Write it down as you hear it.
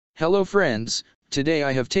Hello friends, today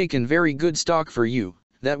I have taken very good stock for you,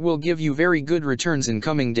 that will give you very good returns in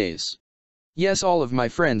coming days. Yes, all of my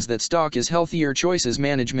friends, that stock is Healthier Choices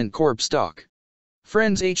Management Corp stock.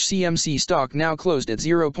 Friends, HCMC stock now closed at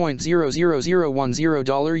 $0.00010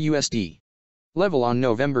 USD. Level on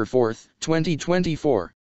November 4,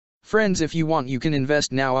 2024. Friends, if you want, you can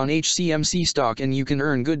invest now on HCMC stock and you can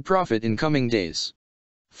earn good profit in coming days.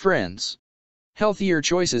 Friends, Healthier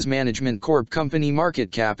Choices Management Corp company market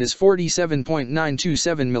cap is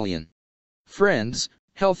 47.927 million. Friends,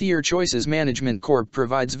 Healthier Choices Management Corp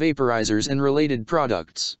provides vaporizers and related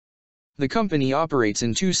products. The company operates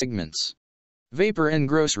in two segments: vapor and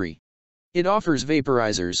grocery. It offers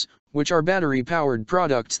vaporizers, which are battery-powered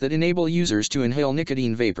products that enable users to inhale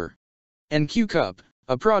nicotine vapor, and Q-Cup,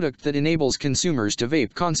 a product that enables consumers to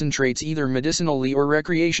vape concentrates either medicinally or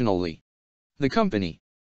recreationally. The company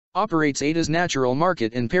operates Ada's Natural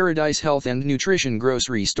Market and Paradise Health and Nutrition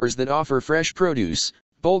grocery stores that offer fresh produce,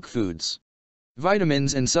 bulk foods,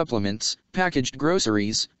 vitamins and supplements, packaged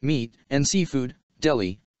groceries, meat and seafood,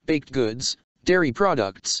 deli, baked goods, dairy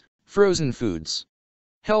products, frozen foods,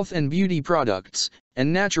 health and beauty products,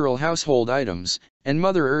 and natural household items, and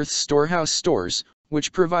Mother Earth's storehouse stores,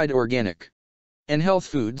 which provide organic and health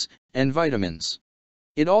foods and vitamins.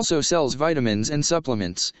 It also sells vitamins and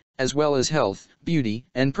supplements, as well as health, beauty,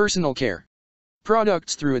 and personal care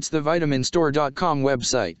products through its thevitaminstore.com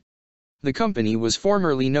website. The company was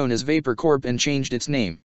formerly known as Vapor Corp and changed its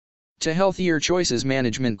name to Healthier Choices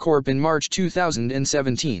Management Corp in March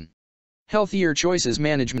 2017. Healthier Choices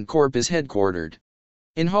Management Corp is headquartered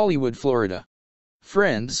in Hollywood, Florida.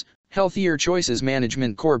 Friends, Healthier Choices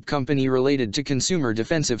Management Corp company related to consumer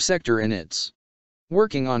defensive sector and its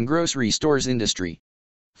working on grocery stores industry.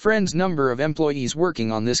 Friends, number of employees working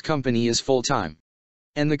on this company is full-time.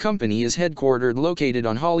 And the company is headquartered located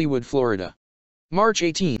on Hollywood, Florida. March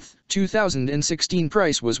 18, 2016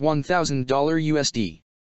 price was $1,000 USD.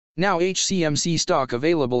 Now HCMC stock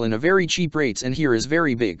available in a very cheap rates, and here is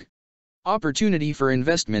very big opportunity for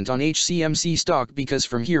investment on HCMC stock, because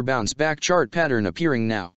from here bounce back chart pattern appearing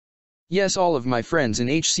now. Yes, all of my friends, in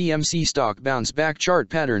HCMC stock bounce back chart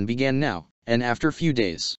pattern began now, and after few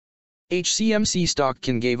days, HCMC stock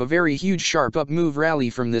can give a very huge sharp up move rally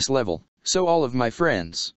from this level. So all of my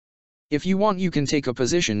friends, if you want, you can take a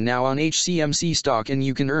position now on HCMC stock and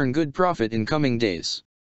you can earn good profit in coming days.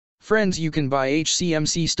 Friends, you can buy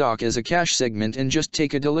HCMC stock as a cash segment and just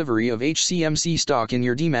take a delivery of HCMC stock in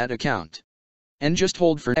your demat account and just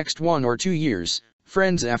hold for next 1 or 2 years.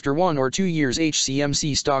 Friends, after 1 or 2 years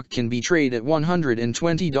HCMC stock can be traded at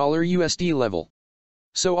 $120 USD level.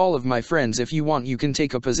 So all of my friends, if you want, you can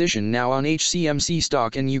take a position now on HCMC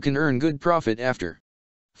stock and you can earn good profit after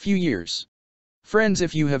few years. Friends,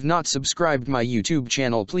 if you have not subscribed my YouTube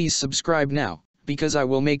channel, please subscribe now, because I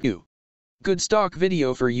will make new good stock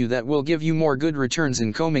video for you that will give you more good returns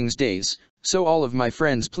in coming days. So all of my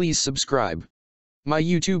friends, please subscribe my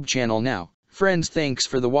YouTube channel now. Friends, thanks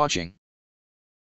for the watching.